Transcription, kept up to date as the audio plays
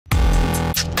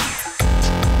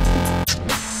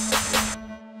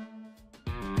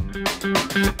Alright,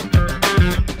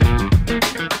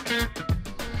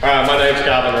 my name's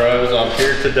Calvin Rose. I'm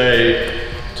here today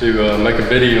to make a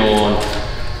video on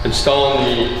installing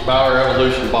the Bawer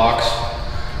Evolution box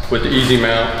with the easy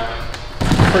mount.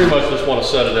 Pretty much just want to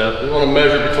set it up. We want to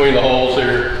measure between the holes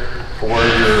here for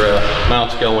where your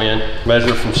mounts go in.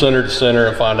 Measure from center to center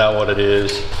and find out what it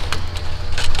is.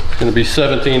 It's going to be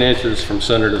 17 inches from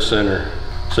center to center.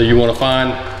 So you want to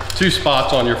find two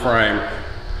spots on your frame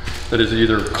that is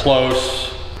either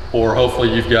close or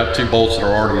hopefully you've got two bolts that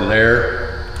are already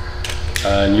there.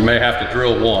 And you may have to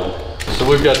drill one. So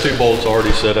we've got two bolts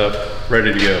already set up,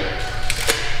 ready to go.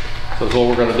 So what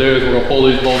we're going to do is we're going to pull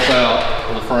these bolts out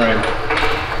of the frame.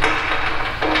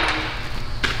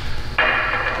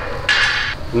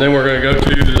 And then we're going to go to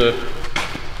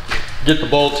get the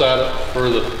bolts out for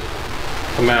the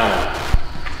mount.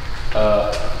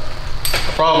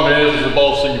 The problem is the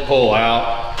bolts that you pull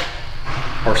out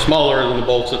are smaller than the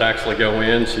bolts that actually go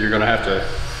in, so you're going to have to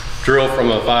drill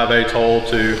from a 5/8 hole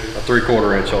to a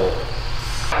 3/4 inch hole.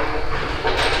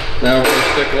 Now we're going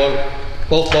to stick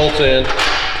both bolts in,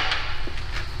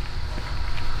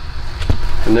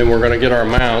 and then we're going to get our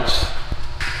mounts.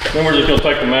 Then we're just going to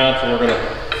take the mounts and we're going to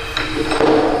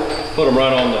put them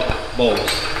right on the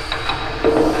bolts.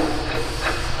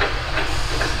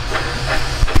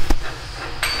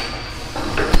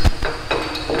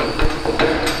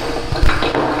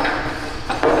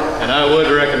 I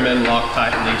would recommend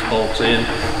Loctiting these bolts in.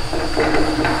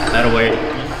 That way,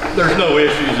 there's no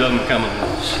issues of them coming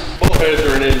loose. Both heads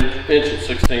are an inch and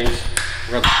 16ths.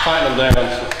 We're going to tighten them down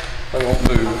so they won't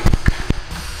move.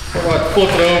 We're going to flip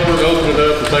it over, open it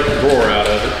up, and take the drawer out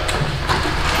of it.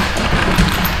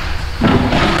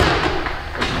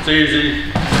 It's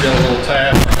easy. You got a little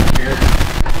tab right here.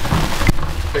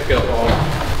 Pick up on it,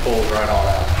 pull it right on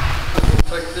out. We'll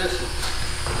take this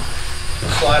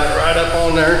and slide it right up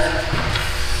on there.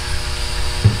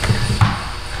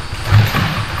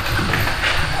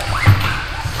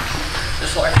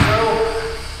 Just like so.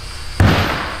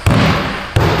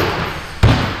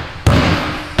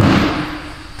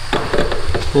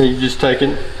 And you just take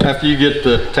it, after you get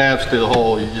the tabs to the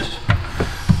hole, you just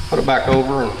put it back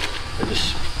over and they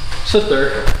just sit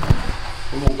there.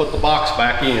 And we'll put the box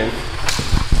back in.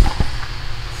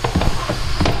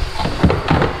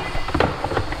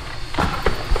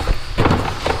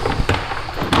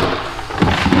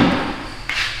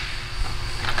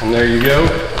 And there you go.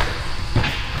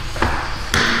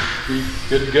 Be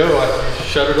good to go. I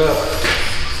shut it up.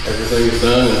 Everything is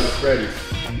done and ready.